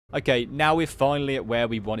Okay, now we're finally at where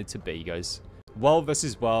we wanted to be, guys. World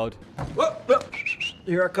versus world. Whoa, whoa.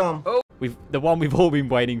 Here I come. Oh. The one we've all been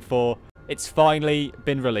waiting for. It's finally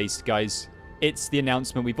been released, guys. It's the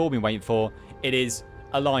announcement we've all been waiting for. It is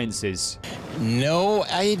alliances. No,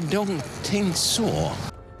 I don't think so.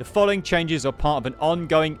 The following changes are part of an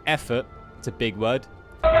ongoing effort, it's a big word,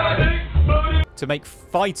 to make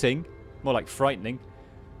fighting, more like frightening,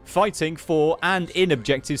 fighting for and in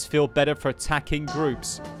objectives feel better for attacking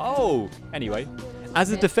groups. Oh, anyway. As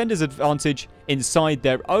the defender's advantage inside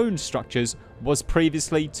their own structures was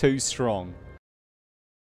previously too strong.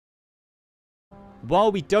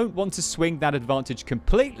 While we don't want to swing that advantage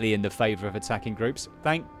completely in the favour of attacking groups,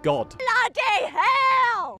 thank God. Bloody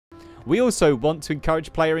hell! We also want to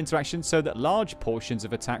encourage player interaction so that large portions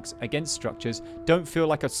of attacks against structures don't feel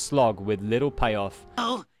like a slog with little payoff.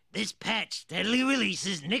 Oh, this patch steadily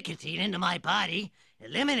releases nicotine into my body,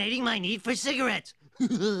 eliminating my need for cigarettes.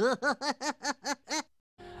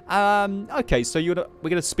 Okay, so we're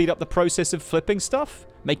going to speed up the process of flipping stuff?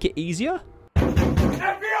 Make it easier?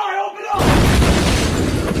 FBI, open up!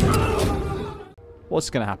 What's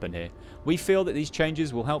going to happen here? We feel that these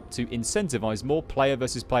changes will help to incentivize more player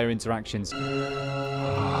versus player interactions.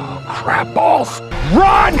 Oh, crap balls!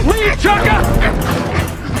 Run! Lead, Chugga!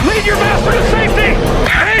 Lead your master to safety!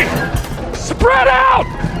 Hey! Spread out!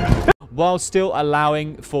 While still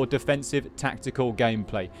allowing for defensive tactical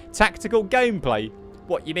gameplay. Tactical gameplay?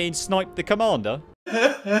 What, you mean snipe the commander?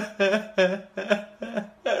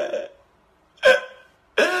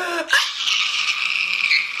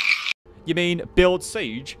 You mean build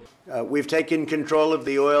siege? We've taken control of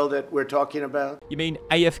the oil that we're talking about. You mean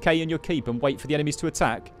AFK in your keep and wait for the enemies to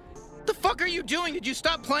attack? What the fuck are you doing? Did you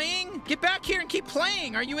stop playing? Get back here and keep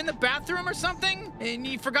playing. Are you in the bathroom or something? And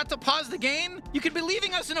you forgot to pause the game? You could be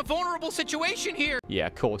leaving us in a vulnerable situation here. Yeah,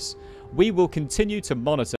 of course. We will continue to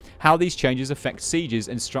monitor how these changes affect sieges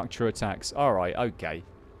and structure attacks. Alright, okay.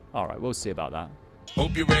 Alright, we'll see about that.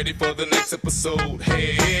 Hope you're ready for the next episode.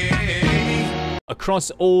 Hey.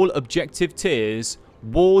 Across all objective tiers,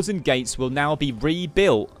 walls and gates will now be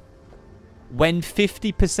rebuilt when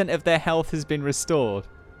 50% of their health has been restored.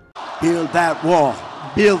 Build that wall.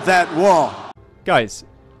 Build that wall. Guys,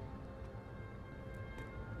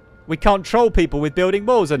 we can't troll people with building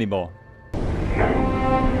walls anymore.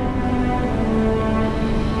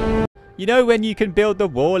 You know when you can build the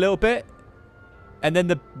wall a little bit and then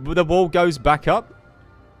the wall goes back up?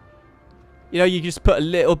 You know, you just put a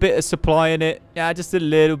little bit of supply in it. Yeah, just a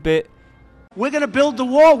little bit. We're going to build the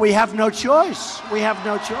wall. We have no choice. We have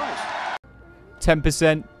no choice.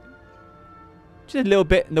 10%. Just a little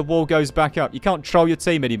bit and the wall goes back up. You can't troll your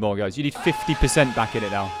team anymore, guys. You need 50% back in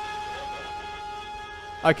it now.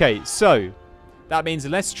 Okay, so that means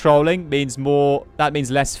less trolling means more. That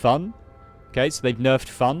means less fun. Okay, so they've nerfed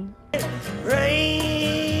fun.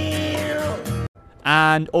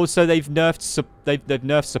 And also they've nerfed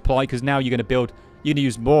supply because now you're going to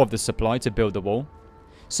use more of the supply to build the wall.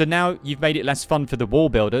 So now you've made it less fun for the wall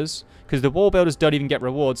builders because the wall builders don't even get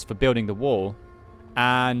rewards for building the wall.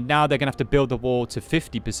 And now they're going to have to build the wall to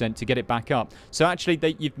 50% to get it back up. So actually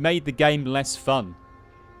you've made the game less fun.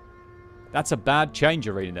 That's a bad change,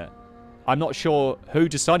 Arena. I'm not sure who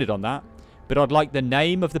decided on that. But I'd like the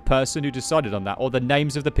name of the person who decided on that. Or the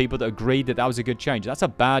names of the people that agreed that that was a good change. That's a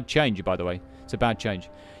bad change, by the way. It's a bad change.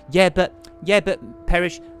 Yeah, but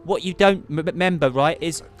Perish, what you don't remember, right,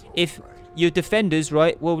 is if your defenders,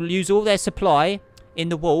 right, will use all their supply in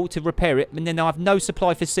the wall to repair it. And then they'll have no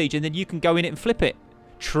supply for siege. And then you can go in it and flip it.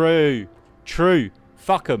 True. True.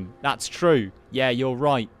 Fuck them. That's true. Yeah, you're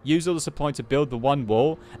right. Use all the supply to build the one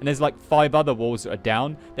wall. And there's like 5 other walls that are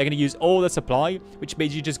down. They're going to use all the supply. Which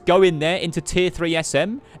means you just go in there into tier 3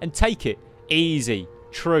 SM and take it. Easy.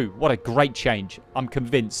 True. What a great change. I'm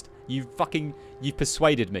convinced. You've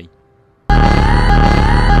persuaded me.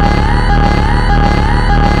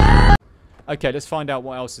 Okay, let's find out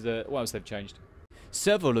what else they've changed.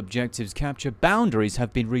 Several objectives capture boundaries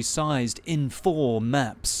have been resized in 4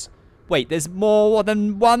 maps. Wait, there's more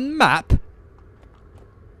than one map?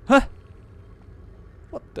 Huh?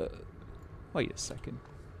 What the? Wait a second.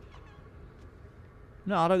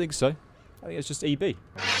 No, I don't think so. I think it's just EB.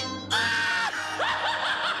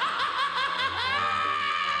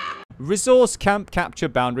 Resource camp capture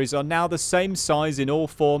boundaries are now the same size in all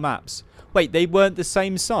 4 maps. Wait, they weren't the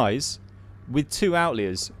same size? With 2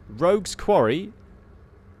 outliers. Rogue's Quarry,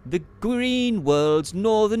 the Green World's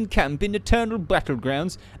Northern Camp in Eternal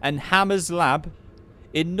Battlegrounds, and Hammer's Lab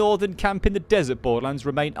in Northern Camp in the Desert Borderlands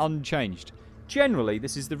remain unchanged. Generally,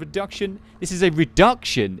 this is a reduction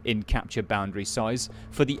in capture boundary size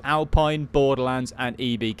for the Alpine, Borderlands, and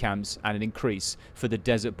EB camps, and an increase for the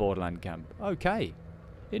Desert Borderland camp. Okay.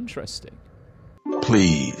 Interesting.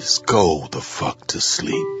 Please go the fuck to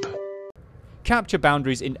sleep. Capture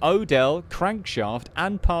boundaries in Odell, Crankshaft,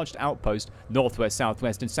 and Parched Outpost, Northwest,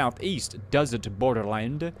 Southwest, and Southeast Desert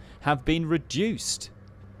Borderland have been reduced.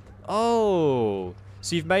 Oh,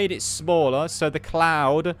 so you've made it smaller so the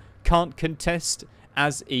Cloud can't contest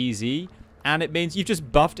as easy, and it means you've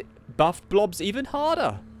just buffed blobs even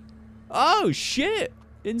harder. Oh, shit.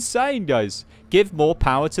 Insane, guys. Give more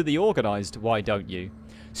power to the organised, why don't you?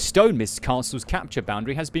 Stone Mist Castle's capture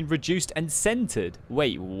boundary has been reduced and centred.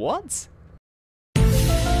 Wait, what?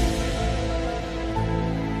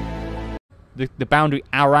 The boundary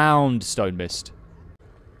around Stone Mist.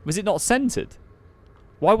 Was it not centred?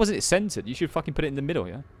 Why wasn't it centred? You should fucking put it in the middle,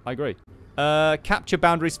 yeah? I agree. Capture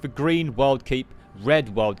boundaries for Green World Keep,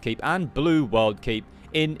 Red World Keep, and Blue World Keep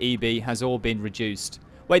in EB has all been reduced.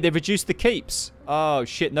 Wait, they've reduced the keeps. Oh,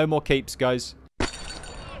 shit. No more keeps, guys.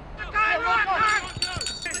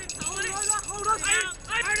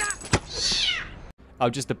 Oh,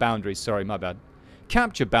 just the boundaries. Sorry, my bad.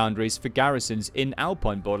 Capture boundaries for garrisons in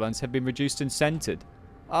Alpine Borderlands have been reduced and centered.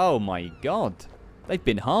 Oh my god. They've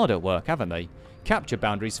been hard at work, haven't they? Capture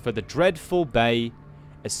boundaries for the Dreadful Bay,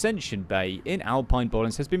 Ascension Bay in Alpine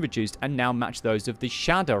Borderlands has been reduced and now match those of the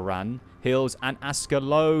Shadowrun Hills and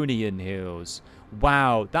Ascalonian Hills.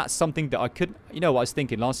 Wow, that's something that I couldn't... You know what I was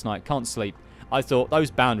thinking last night? Can't sleep. I thought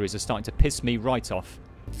those boundaries are starting to piss me right off.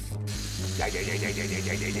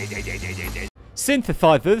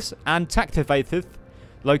 Synthesizers and Tactivators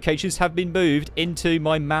locations have been moved into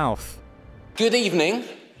my mouth. Good evening,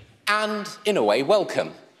 and in a way,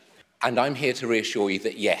 welcome. And I'm here to reassure you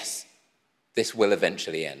that yes, this will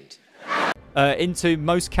eventually end. Into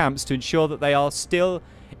most camps to ensure that they are still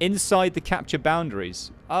inside the capture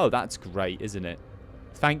boundaries. Oh, that's great, isn't it?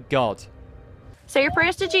 Thank God. Say your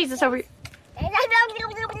prayers to Jesus over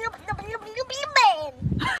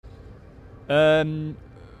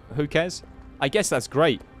Who cares? I guess that's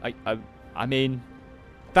great. I mean,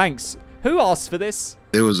 thanks. Who asked for this?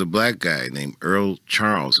 There was a black guy named Earl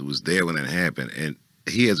Charles who was there when it happened, and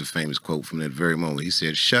he has a famous quote from that very moment. He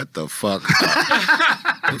said, "Shut the fuck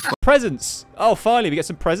up." Presents. Oh, finally, we get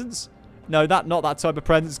some presents. No, not that type of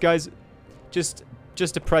presents, guys. Just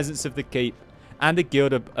a presence of the keep and a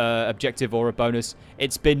guild objective or a bonus.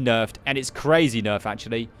 It's been nerfed, and it's crazy nerf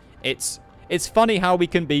actually. It's funny how we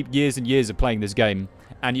can be years and years of playing this game,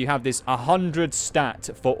 and you have this 100 stat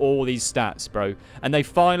for all these stats, bro. And they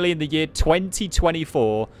finally, in the year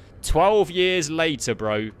 2024, 12 years later,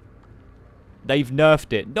 bro, they've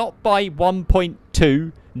nerfed it. Not by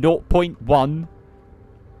 1.2, 0.1.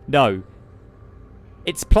 No.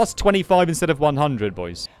 It's plus 25 instead of 100,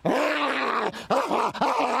 boys.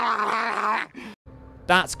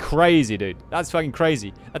 That's crazy, dude. That's fucking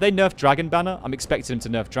crazy. Are they nerfed Dragon Banner? I'm expecting them to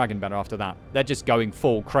nerf Dragon Banner after that. They're just going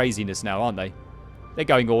full craziness now, aren't they? They're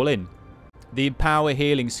going all in. The Empower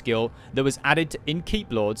Healing skill that was added in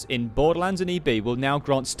Keep Lords in Borderlands and EB will now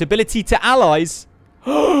grant stability to allies.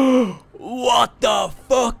 What the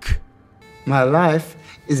fuck? My life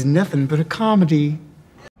is nothing but a comedy.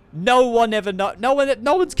 No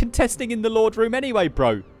one's contesting in the Lord Room anyway,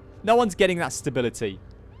 bro. No one's getting that stability.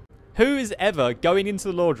 Who is ever going into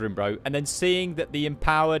the Lord Room, bro, and then seeing that the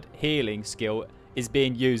Empowered Healing skill is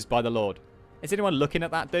being used by the Lord? Is anyone looking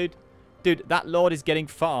at that, dude? Dude, that Lord is getting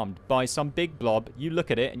farmed by some big blob. You look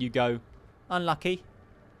at it and you go, unlucky.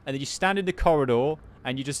 And then you stand in the corridor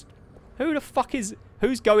and you just... Who the fuck is...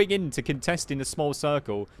 Who's going in to contest in a small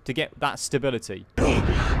circle to get that stability?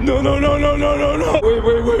 No.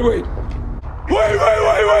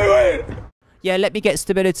 Wait. Yeah, let me get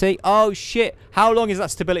stability. Oh, shit. How long is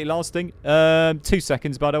that stability lasting? 2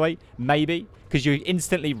 seconds, by the way. Maybe. Because you're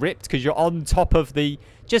instantly ripped because you're on top of the...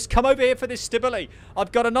 Just come over here for this stability.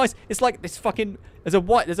 I've got a nice... It's like this fucking... There's a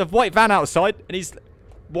white van outside and he's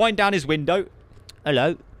wind down his window.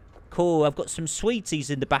 Hello. Cool. I've got some sweeties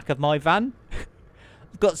in the back of my van.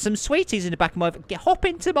 I've got some sweeties in the back of my van. Hop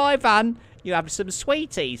into my van. You have some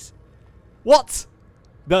sweeties. What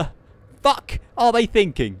the fuck are they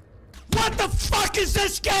thinking? What the fuck is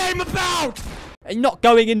this game about? Are you not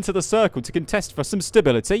going into the circle to contest for some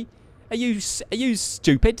stability? Are you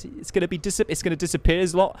stupid? It's going to disappear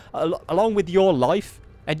along with your life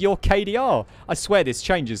and your KDR. I swear this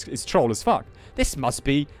change is troll as fuck. This must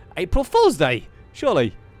be April Fool's Day.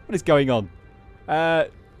 Surely. What is going on?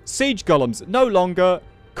 Siege golems no longer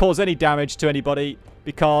cause any damage to anybody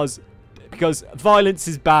because violence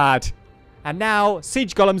is bad. And now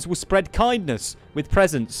siege golems will spread kindness with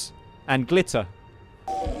presents and glitter.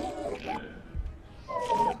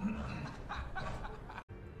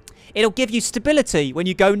 It'll give you stability when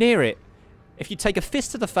you go near it. If you take a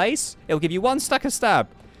fist to the face, it'll give you 1 stack of stab.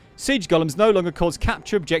 Siege golems no longer cause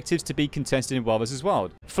capture objectives to be contested in Wild vs.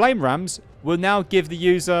 Wild. Flame rams will now give the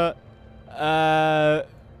user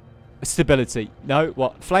stability. No,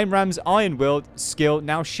 what? Flame ram's Iron Will skill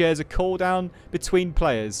now shares a cooldown between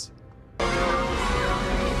players.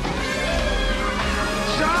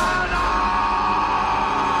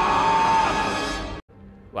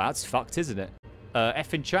 Wow, that's fucked, isn't it?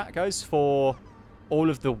 F in chat goes for all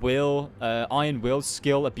of the Iron Will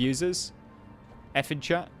skill abusers. F in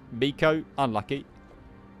chat. Miko, unlucky.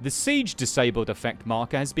 The Siege Disabled effect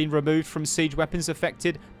marker has been removed from siege weapons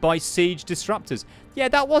affected by siege disruptors. Yeah,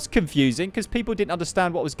 that was confusing because people didn't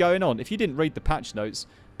understand what was going on. If you didn't read the patch notes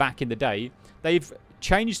back in the day, they've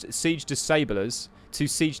changed siege disablers to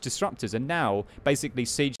siege disruptors, and now basically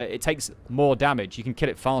siege, it takes more damage. You can kill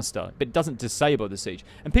it faster, but it doesn't disable the siege.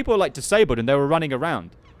 And people were like disabled and they were running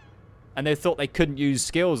around, and they thought they couldn't use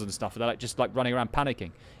skills and stuff. They're like just like running around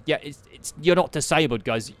panicking. Yeah, you're not disabled,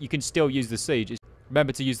 guys. You can still use the siege.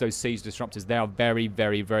 Remember to use those siege disruptors. They are very,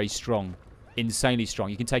 very, very strong, insanely strong.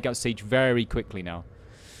 You can take out siege very quickly now,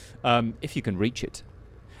 if you can reach it.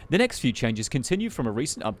 The next few changes continue from a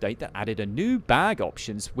recent update that added a new bag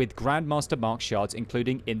options with Grandmaster Mark shards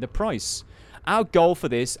including in the price. Our goal for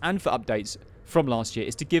this and for updates from last year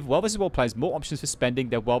is to give Wild vs. Wild players more options for spending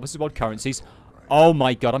their Wild vs. Wild currencies. Oh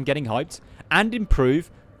my god, I'm getting hyped. And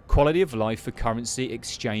improve quality of life for currency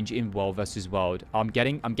exchange in Wild vs. Wild. I'm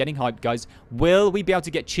getting hyped, guys. Will we be able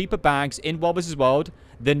to get cheaper bags in Wild vs. Wild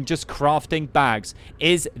than just crafting bags?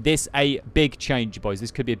 Is this a big change, boys?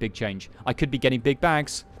 This could be a big change. I could be getting big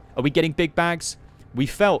bags. Are we getting big bags? We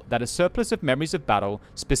felt that a surplus of memories of battle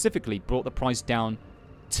specifically brought the price down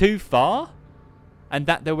too far, and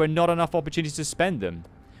that there were not enough opportunities to spend them.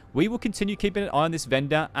 We will continue keeping an eye on this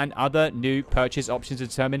vendor and other new purchase options to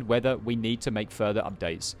determine whether we need to make further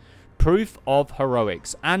updates. Proof of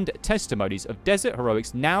heroics and testimonies of desert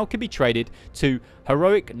heroics now can be traded to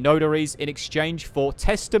heroic notaries in exchange for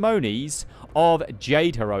testimonies of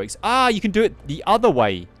jade heroics. Ah, you can do it the other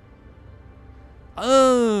way.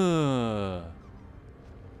 Oh,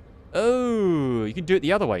 you can do it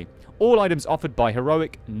the other way. All items offered by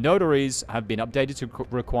heroic notaries have been updated to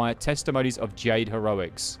require testimonies of jade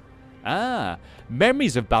heroics. Ah,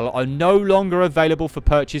 memories of battle are no longer available for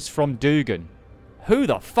purchase from Dugan. Who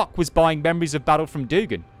the fuck was buying memories of battle from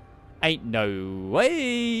Dugan? Ain't no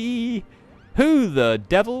way. Who the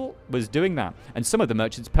devil was doing that? And some of the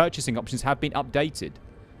merchants' purchasing options have been updated.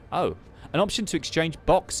 Oh. An option to exchange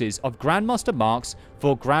boxes of Grandmaster Marks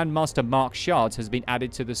for Grandmaster Mark shards has been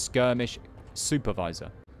added to the Skirmish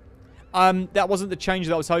Supervisor. That wasn't the change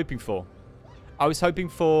that I was hoping for. I was hoping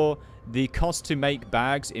for the cost to make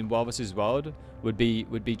bags in Wild vs. Wild would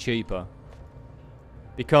be cheaper.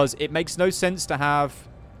 Because it makes no sense to have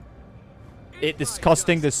this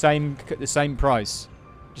costing the same price.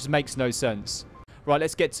 Just makes no sense. Right,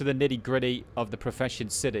 let's get to the nitty-gritty of the Profession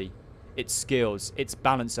City. Its skills, its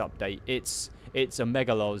balance update, its a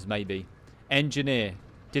Megalows maybe. Engineer,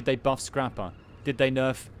 did they buff Scrapper? Did they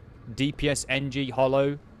nerf DPS NG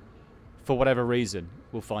Hollow? For whatever reason,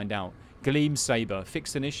 we'll find out. Gleam Saber,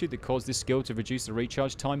 fixed an issue that caused this skill to reduce the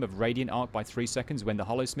recharge time of Radiant Arc by 3 seconds when the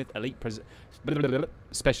Hollowsmith Elite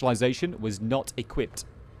specialization was not equipped.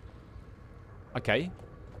 Okay,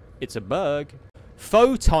 it's a bug.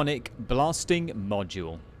 Photonic Blasting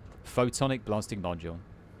Module. Photonic Blasting Module.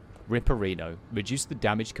 Ripperino. Reduce the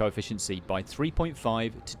damage coefficient by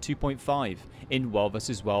 3.5 to 2.5 in Wild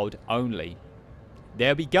vs. Wild only.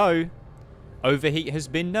 There we go. Overheat has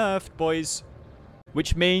been nerfed, boys.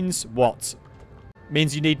 Which means what?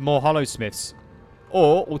 Means you need more Hollowsmiths.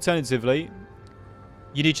 Or, alternatively,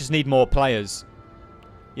 you just need more players.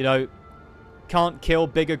 You know, can't kill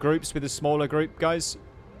bigger groups with a smaller group, guys.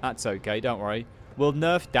 That's okay, don't worry. We'll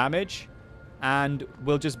nerf damage, and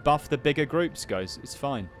we'll just buff the bigger groups, guys. It's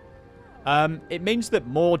fine. It means that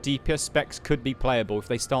more DPS specs could be playable if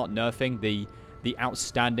they start nerfing the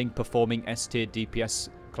outstanding performing S-tier DPS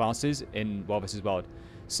classes in Wild vs. Wild.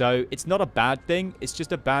 So it's not a bad thing. It's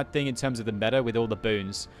just a bad thing in terms of the meta with all the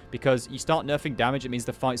boons. Because you start nerfing damage, it means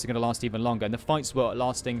the fights are going to last even longer. And the fights were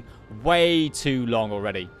lasting way too long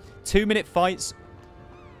already. 2-minute fights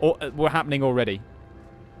were happening already.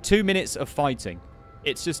 2 minutes of fighting.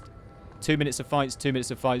 It's just 2 minutes of fights, 2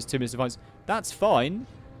 minutes of fights, 2 minutes of fights. That's fine.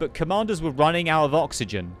 But commanders were running out of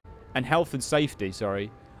oxygen. And health and safety, sorry,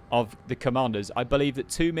 of the commanders. I believe that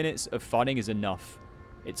 2 minutes of fighting is enough.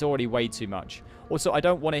 It's already way too much. Also, I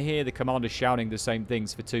don't want to hear the commanders shouting the same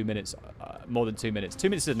things for 2 minutes. More than 2 minutes.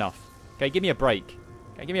 2 minutes is enough. Okay, give me a break.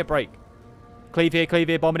 Okay, give me a break. Cleave here,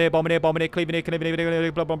 bomb in here, cleave in here, bomb in here, cleave in here,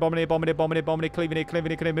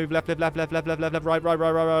 move left, right,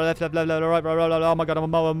 oh my god,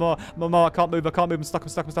 I'm I can't move, I'm stuck.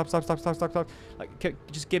 Like,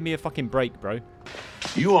 just give me a fucking break, bro.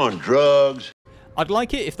 You on drugs? I'd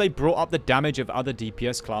like it if they brought up the damage of other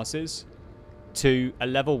DPS classes to a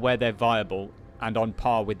level where they're viable and on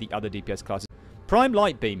par with the other DPS classes. Prime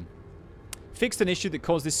Light Beam. Fixed an issue that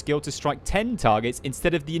caused this skill to strike 10 targets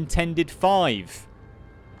instead of the intended 5.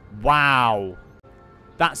 Wow.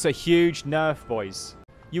 That's a huge nerf, boys.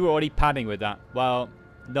 You were already padding with that. Well,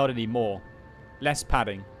 not anymore. Less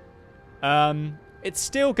padding. It's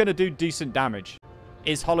still going to do decent damage.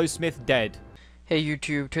 Is Hollowsmith dead? Hey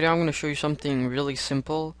YouTube, today I'm going to show you something really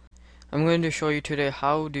simple. I'm going to show you today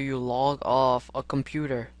how do you log off a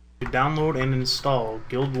computer. Download and install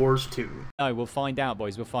Guild Wars 2. No, we'll find out,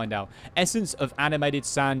 boys. We'll find out. Essence of Animated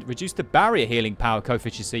Sand. Reduce the barrier healing power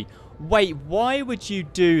coefficient. Wait, why would you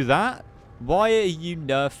do that? Why are you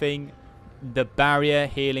nerfing the barrier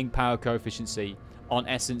healing power coefficient on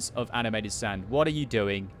Essence of Animated Sand? What are you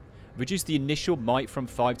doing? Reduce the initial might from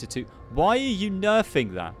 5 to 2. Why are you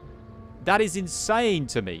nerfing that? That is insane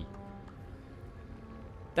to me.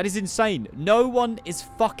 That is insane. No one is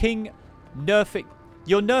fucking nerfing...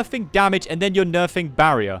 You're nerfing damage and then you're nerfing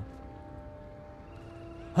barrier.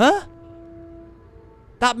 Huh?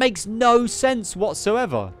 That makes no sense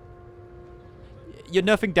whatsoever. You're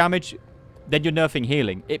nerfing damage, then you're nerfing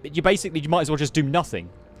healing. You might as well just do nothing.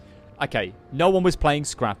 Okay, no one was playing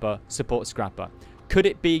Scrapper, support Scrapper. Could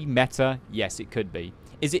it be meta? Yes, it could be.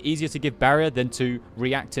 Is it easier to give barrier than to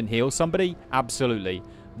react and heal somebody? Absolutely.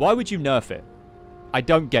 Why would you nerf it? I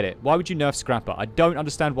don't get it. Why would you nerf Scrapper? I don't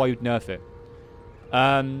understand why you'd nerf it.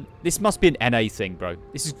 This must be an NA thing, bro.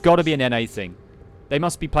 This has got to be an NA thing. They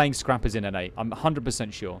must be playing Scrappers in NA. I'm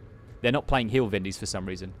 100% sure. They're not playing Heal Vindies for some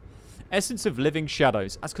reason. Essence of Living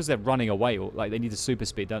Shadows. That's because they're running away. Or, like, they need the super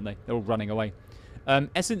speed, don't they? They're all running away.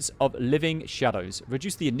 Essence of Living Shadows.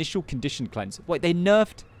 Reduce the initial condition cleanse. Wait, they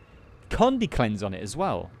nerfed Condi Cleanse on it as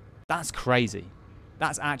well. That's crazy.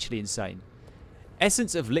 That's actually insane.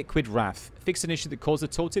 Essence of Liquid Wrath. Fix an issue that caused the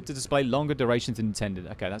tooltip to display longer durations than intended.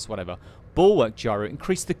 Okay, that's whatever. Bulwark Gyro.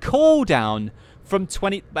 Increase the cooldown from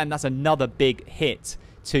 20... And that's another big hit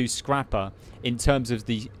to Scrapper in terms of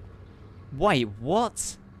the... Wait,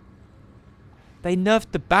 what? They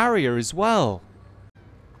nerfed the barrier as well.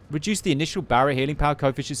 Reduce the initial barrier healing power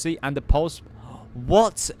coefficient and the pulse...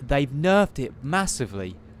 What? They've nerfed it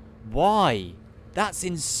massively. Why? That's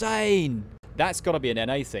insane. That's got to be an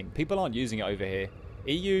NA thing. People aren't using it over here.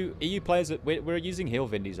 EU players, we're using Heal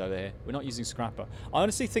Vindies over here. We're not using Scrapper. I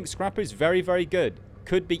honestly think Scrapper is very, very good.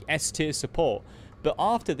 Could be S-tier support. But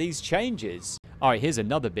after these changes... Alright, here's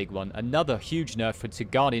another big one. Another huge nerf to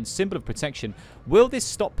Guardian. Symbol of Protection. Will this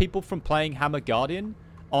stop people from playing Hammer Guardian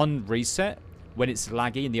on reset when it's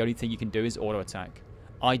laggy and the only thing you can do is auto attack?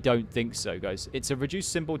 I don't think so, guys. It's a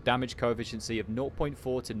reduced symbol damage coefficient of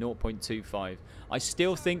 0.4 to 0.25. I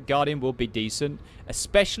still think Guardian will be decent,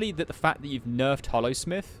 especially that the fact that you've nerfed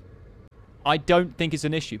Hollowsmith. I don't think it's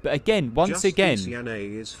an issue. But again, once again...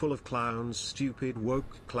 CNA is full of clowns, stupid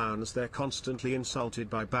woke clowns. They're constantly insulted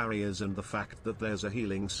by barriers and the fact that there's a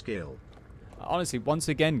healing skill. Honestly, once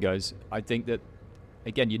again, guys, I think that,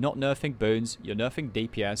 again, you're not nerfing boons, you're nerfing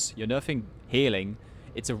DPS, you're nerfing healing.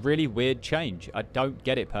 It's a really weird change. I don't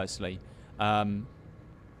get it personally.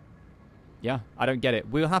 Yeah, I don't get it.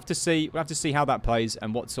 We'll have to see how that plays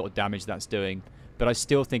and what sort of damage that's doing. But I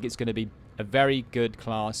still think it's going to be a very good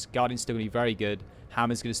class. Guardian's still going to be very good.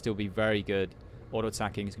 Hammer's going to still be very good. Auto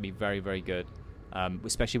attacking is going to be very, very good.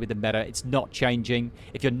 Especially with the meta. It's not changing.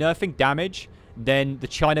 If you're nerfing damage, then the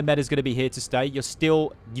China meta is going to be here to stay. You've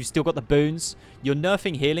still got the boons. You're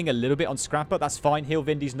nerfing healing a little bit on Scrapper. That's fine. Heal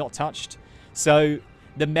Vindi's not touched. So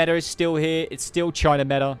the meta is still here. It's still China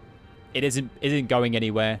meta. It isn't going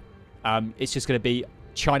anywhere. It's just going to be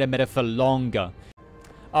China meta for longer.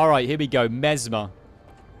 All right, here we go. Mesmer.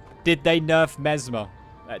 Did they nerf Mesmer?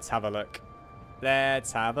 Let's have a look.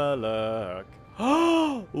 Let's have a look.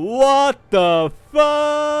 What the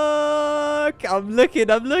fuck? I'm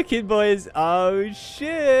looking, boys. Oh,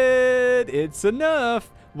 shit. It's a nerf.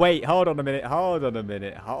 Wait, hold on a minute.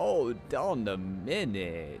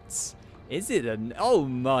 Is it an... Oh,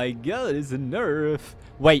 my God. It's a nerf.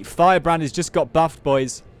 Wait, Firebrand has just got buffed,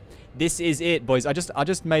 boys. This is it, boys. I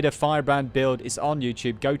just made a Firebrand build. It's on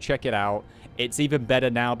YouTube. Go check it out. It's even better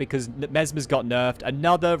now because Mesmer's got nerfed.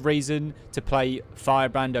 Another reason to play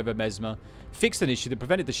Firebrand over Mesmer. Fixed an issue that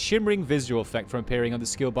prevented the shimmering visual effect from appearing on the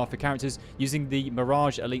skill bar for characters using the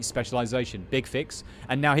Mirage Elite specialization. Big fix.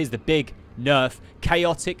 And now here's the big nerf.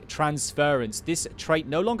 Chaotic Transference. This trait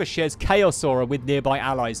no longer shares Chaos Aura with nearby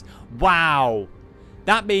allies. Wow.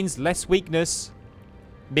 That means less weakness.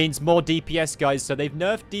 Means more DPS, guys. So they've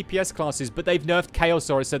nerfed DPS classes, but they've nerfed Chaos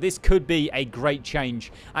Aura. So this could be a great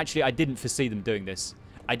change. Actually, I didn't foresee them doing this.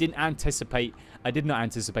 I did not anticipate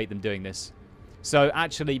them doing this. So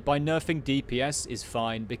actually, by nerfing DPS is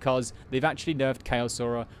fine because they've actually nerfed Chaos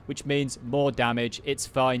Aura, which means more damage. It's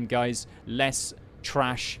fine, guys. Less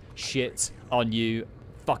trash shit on you.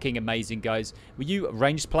 Fucking amazing, guys. Were you a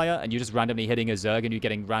ranged player and you're just randomly hitting a Zerg and you're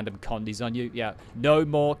getting random condis on you? Yeah. No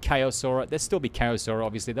more Chaos Aura. There'll still be Chaos Aura,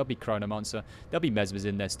 obviously. There'll be Chronomancer. There'll be Mesmers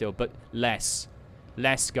in there still, but less.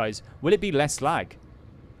 Less, guys. Will it be less lag?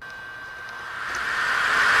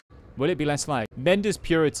 Will it be less lag? Mender's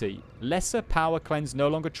Purity. Lesser power cleanse no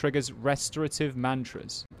longer triggers restorative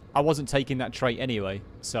mantras. I wasn't taking that trait anyway,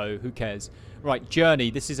 so who cares? Right, Journey.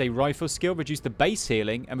 This is a rifle skill. Reduce the base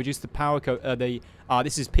healing and reduce the power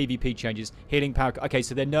this is PvP changes. Healing power. Okay,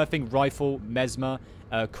 so they're nerfing Rifle, Mesmer,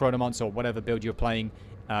 Chronomancer, or whatever build you're playing.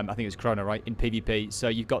 I think it's Chrono, right? In PvP. So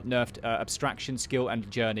you've got nerfed Abstraction skill and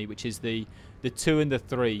Journey, which is the 2 and the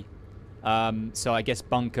 3. So I guess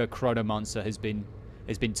Bunker, Chronomancer has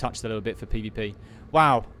been touched a little bit for PvP.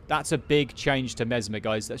 Wow, that's a big change to Mesmer,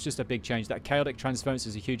 guys. That's just a big change. That Chaotic Transference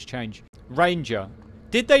is a huge change. Ranger.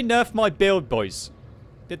 Did they nerf my build, boys?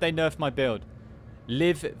 Did they nerf my build?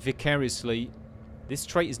 Live Vicariously. This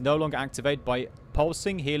trait is no longer activated by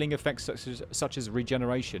pulsing healing effects such as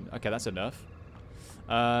regeneration. Okay, that's a nerf.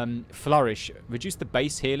 Flourish. Reduce the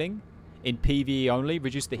base healing in PvE only.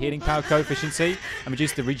 Reduce the healing power coefficient and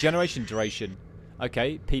reduce the regeneration duration.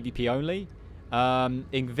 Okay, PvP only.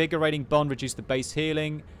 Invigorating Bond, reduce the base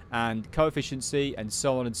healing and coefficiency and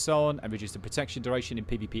so on, and reduce the protection duration in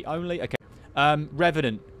PvP only. Okay.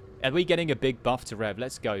 Revenant. Are we getting a big buff to Rev?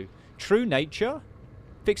 Let's go. True Nature.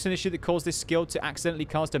 Fix an issue that caused this skill to accidentally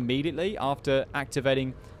cast immediately after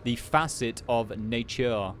activating the facet of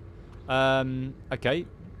Nature. Okay.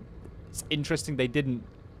 It's interesting they didn't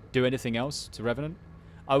do anything else to Revenant.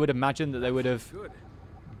 I would imagine that they would have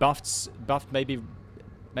buffed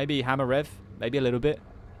maybe Hammer Rev. Maybe a little bit.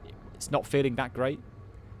 It's not feeling that great.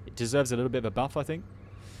 It deserves a little bit of a buff, I think.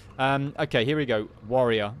 Okay, here we go.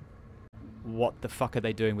 Warrior. What the fuck are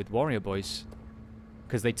they doing with Warrior, boys?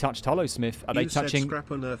 Because they touched Hollowsmith. Are they touching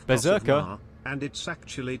Berserker? And it's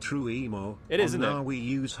actually true, emo. It is, isn't it? Now we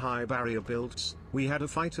use high barrier builds. We had a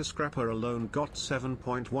fighter scrapper alone got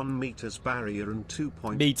 7.1 meters barrier and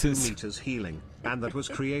 2.2 meters healing. And that was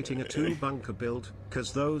creating a 2-bunker build,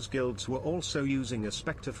 cause those guilds were also using a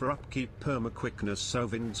Spectre for upkeep perma quickness so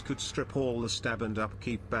Vins could strip all the stab and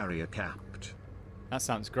upkeep barrier capped. That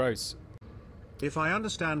sounds gross. If I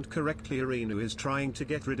understand correctly, Arena is trying to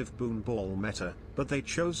get rid of Boon Ball meta, but they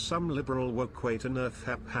chose some liberal woke way to nerf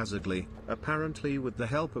haphazardly, apparently with the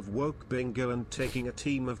help of woke bingo and taking a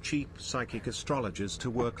team of cheap psychic astrologers to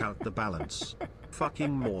work out the balance.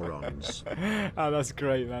 Fucking morons. Oh, that's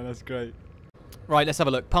great, man. That's great. Right, let's have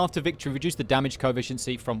a look. Path to Victory. Reduce the damage coefficient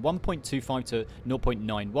from 1.25 to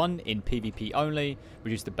 0.91 in PvP only.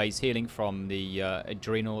 Reduce the base healing from the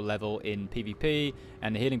adrenal level in PvP.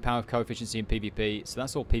 And the healing power coefficient in PvP. So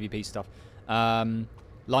that's all PvP stuff.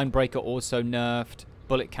 Line Breaker also nerfed.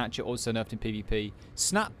 Bullet Catcher also nerfed in PvP.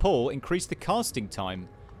 Snap Pull increased the casting time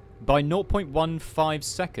by 0.15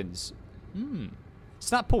 seconds.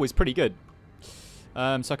 Snap Pull is pretty good.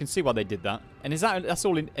 So I can see why they did that. And that's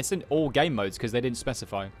all it's in all game modes because they didn't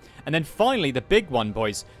specify. And then finally, the big one,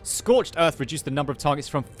 boys. Scorched Earth reduced the number of targets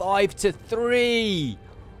from 5 to 3.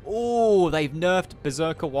 Oh, they've nerfed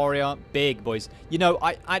Berserker Warrior. Big, boys. You know,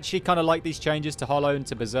 I actually kind of like these changes to Hollow and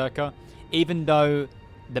to Berserker. Even though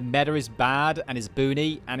the meta is bad and is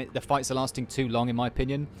boony and the fights are lasting too long, in my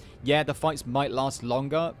opinion. Yeah, the fights might last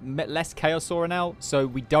longer. Less Chaos Aura now, so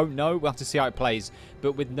we don't know. We'll have to see how it plays.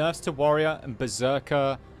 But with nerfs to Warrior and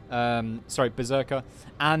Berserker, Berserker,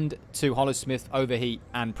 and to Hollowsmith, Overheat,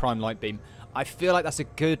 and Prime Light Beam, I feel like that's a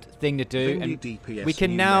good thing to do. And we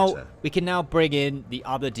can now bring in the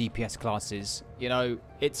other DPS classes. You know,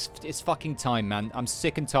 it's fucking time, man. I'm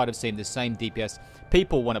sick and tired of seeing the same DPS.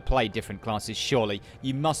 People want to play different classes, surely.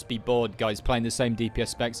 You must be bored, guys, playing the same DPS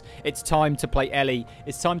specs. It's time to play Ellie.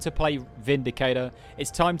 It's time to play Vindicator. It's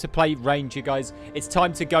time to play Ranger, guys. It's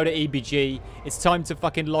time to go to EBG. It's time to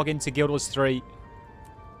fucking log into Guild Wars 3.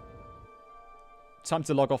 Time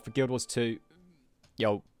to log off for Guild Wars 2.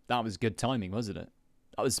 Yo, that was good timing, wasn't it?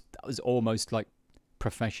 That was almost like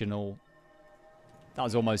professional. That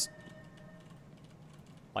was almost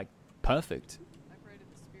like perfect.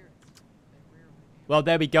 Well,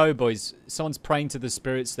 there we go, boys. Someone's praying to the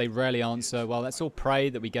spirits. They rarely answer. Well, let's all pray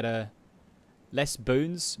that we get less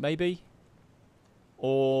boons, maybe.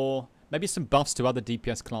 Or maybe some buffs to other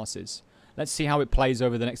DPS classes. Let's see how it plays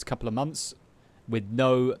over the next couple of months with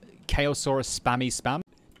no Chaosaurus spammy spam.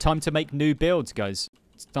 Time to make new builds, guys.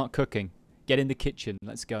 Start cooking. Get in the kitchen.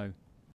 Let's go.